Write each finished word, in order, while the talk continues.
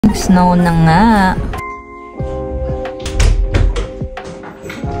Nag-snow na nga.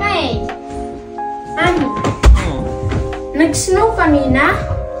 Hey! Ani? Nag-snow kanina?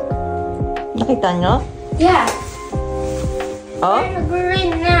 Nakita nyo? Yeah. Oh?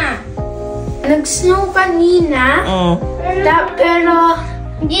 Nag-rain na. Nag-snow kanina. Pero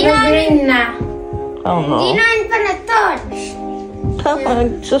nag-rain na. Oh no. Hindi namin pa na-touch.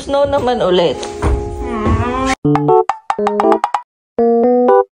 Susnow naman ulit.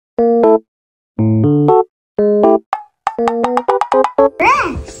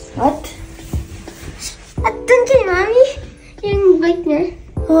 What? At dun kay Mami, yung bike niya.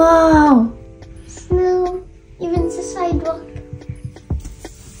 Wow! Snow, even sa sidewalk.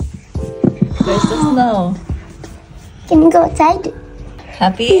 Where's the snow? Can you go outside?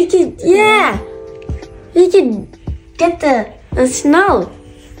 Happy? Yeah! You could get the snow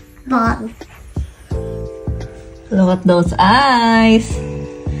ball. Look at those eyes.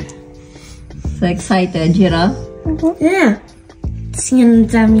 So excited, Jira? Yeah. Tingnan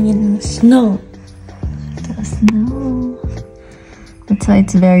namin yung snow. The snow. That's why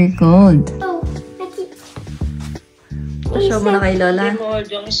it's very cold. Oh, Show mo na kay Lola.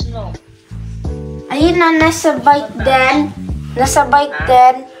 ayun na, nasa bike din. Nasa bike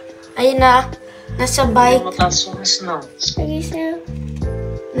din. Ayun na, nasa bike.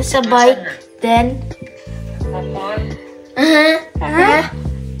 Nasa bike din.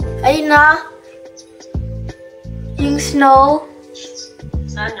 Ayun na. Yung snow.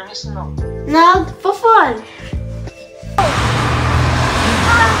 Saan yung snow? Nagpa-fall.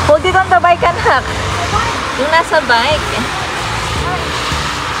 Hold it on the bike, anak. Yung nasa bike.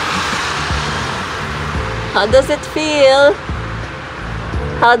 How does it feel?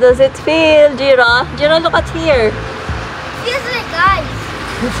 How does it feel, Jira? Jira, look at here. Feels like ice.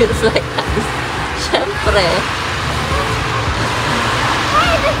 It feels like ice. Siyempre.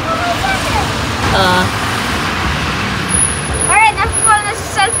 Hey, that's for my second. Alright, I'm calling this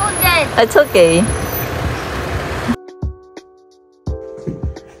cell phone then. It's okay.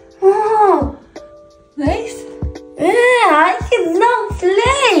 Oh, nice. Yeah, I can now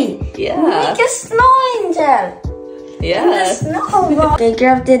play. Yeah. Make a snow angel. Yeah. The snow. They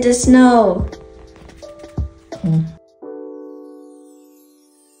grabbed it the snow.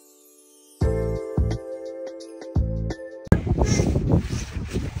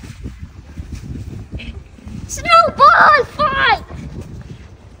 Snowball fight!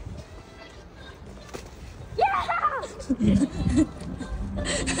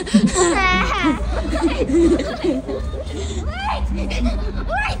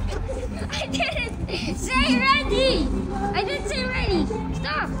 Wait! I didn't say ready! I didn't say ready!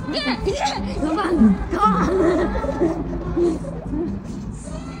 Stop! Come on! Come on!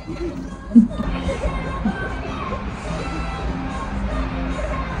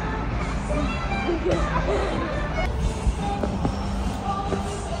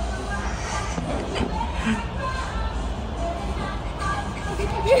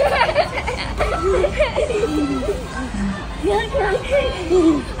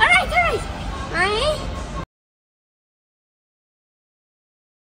 Alright! Mommy?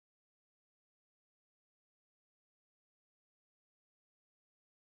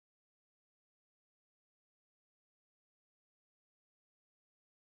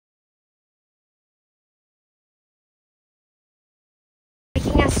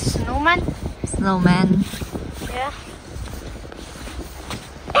 Making a snowman? Snowman. Yeah.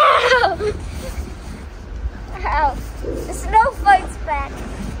 Ow! Ow! The snow fights back.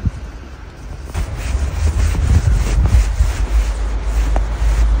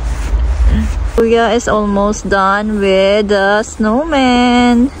 Kuya is almost done with the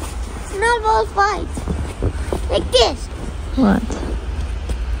snowman. Snowball fight. Like this. What?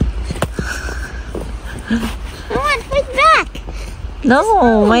 Come on, fight back.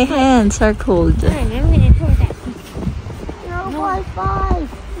 No, my hands are cold. I'm gonna do that. Snowball fight.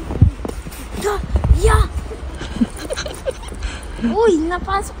 Yeah. Uy,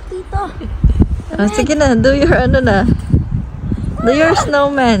 napasok dito. Oh, sige na, do your ano na. Do your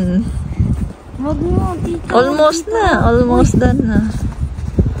snowman. Wag mo dito. Almost dito. na, almost done na.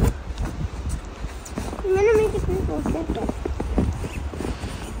 I'm gonna make it dito.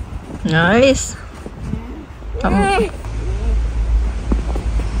 Nice.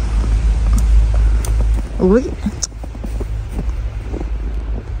 Uy.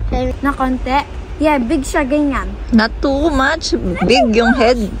 Na konti. Yeah, big siya ganyan. Not too much big yung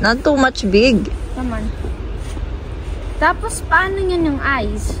head. Not too much big. Come on. Tapos, paano yun yung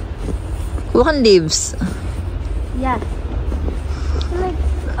eyes? Kuha kang leaves. Yeah. Like,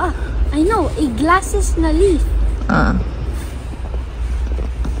 I know, a glasses na leaf.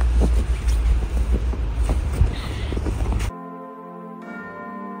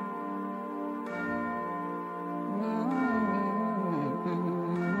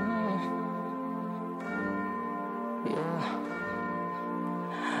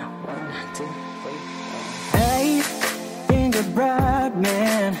 Hey, gingerbread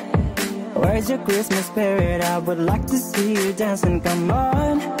man, where's your Christmas spirit? I would like to see you dancing. Come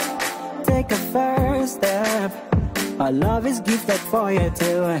on, take a first step. Our love is gifted for you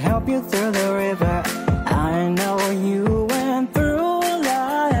to help you through the river. I know you went through a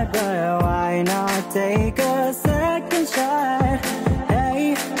lot, but why not take a second shot?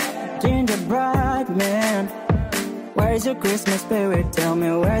 Hey, gingerbread man, where's your Christmas spirit? Tell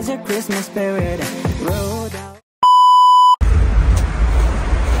me, where's your Christmas spirit? Road out.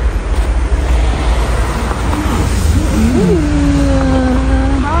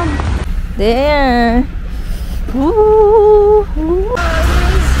 There. Ooh.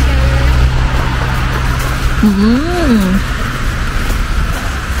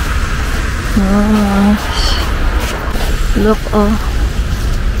 Look,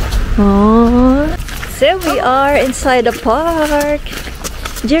 so we are inside the park.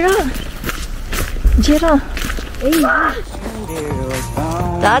 Jira.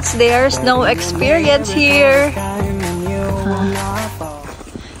 That's their snow experience here.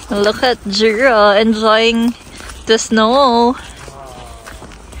 Look at Jira enjoying the snow.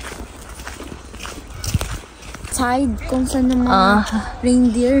 Side kung saan ng mga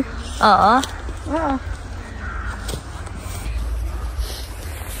reindeer.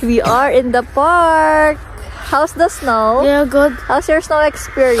 We are in the park. How's the snow? Yeah, good. How's your snow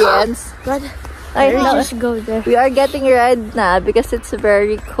experience? Good. I know. Just go there. We are getting red na because it's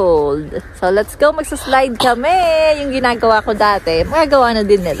very cold. So let's go. Magsaslide kami. Yung ginagawa ko dati, magagawa na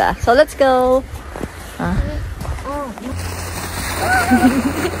din nila. So let's go.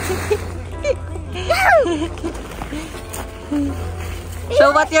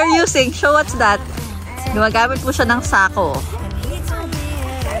 Show what you're using. Show what's that. Gumagamit po siya ng sako.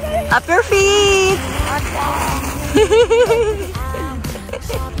 Up your feet!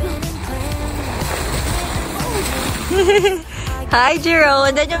 Hi, Jiro.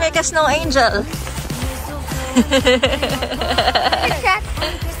 And then you make a snow angel.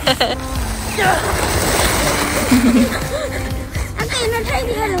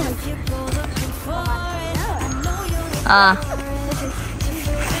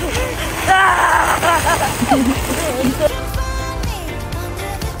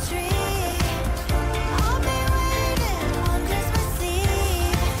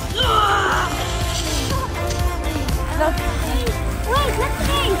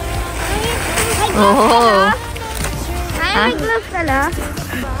 Oh. Ay, may glove pala.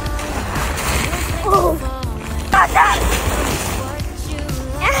 Oh.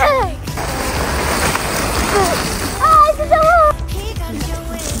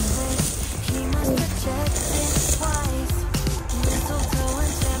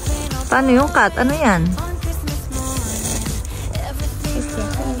 Paano yung cat? Ano yan?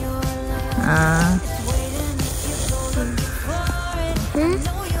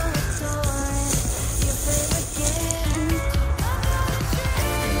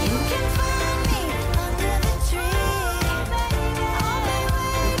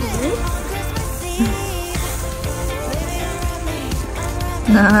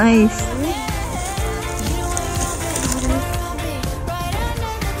 Nice.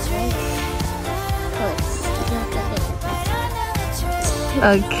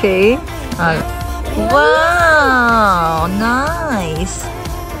 Okay. Wow, nice.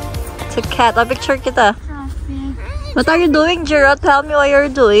 It's a cat. I'll picture kita. What are you doing, Jira? Tell me what you're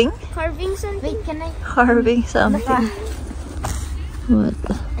doing. Carving something. Wait, can I? Carving something. What?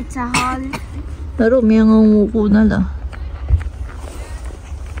 It's a hall. Pero may umuko na lang.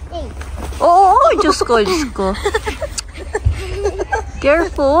 Oh, Diyos ko, Diyos ko.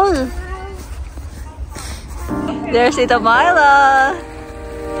 Careful. There's Ita Myla.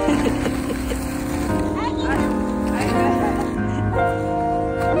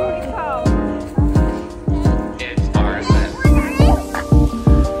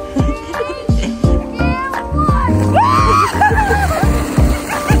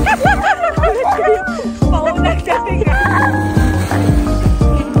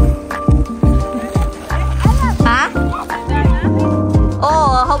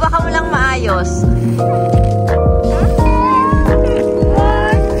 Hawakan mo lang maayos.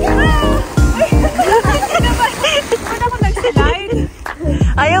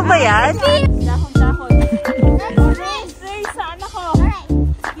 Ayaw ba yan? Dahon-dahon. Ray, saan ako?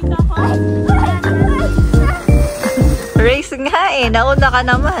 Dito ako? Race nga eh. Nauna ka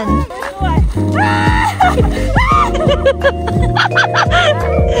naman.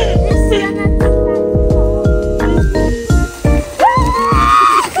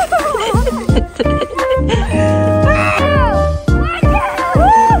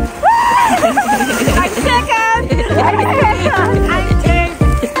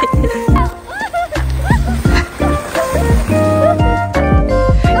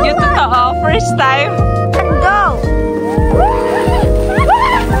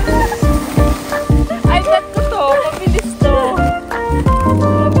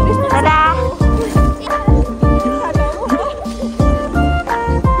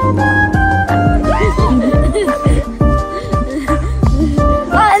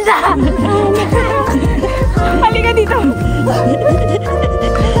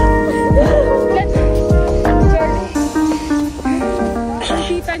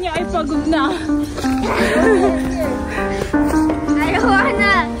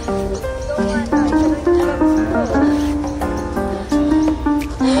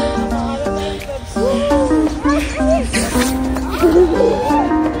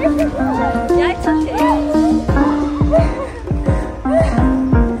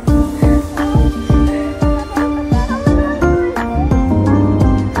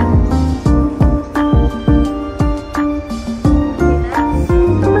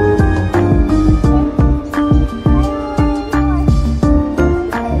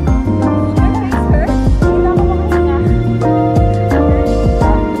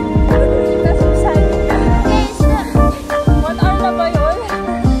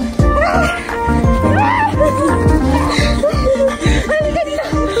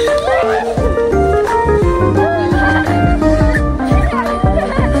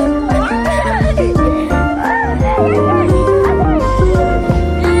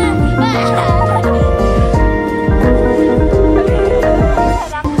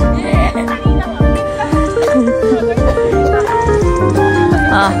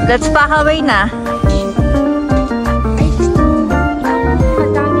 Let's pack away na.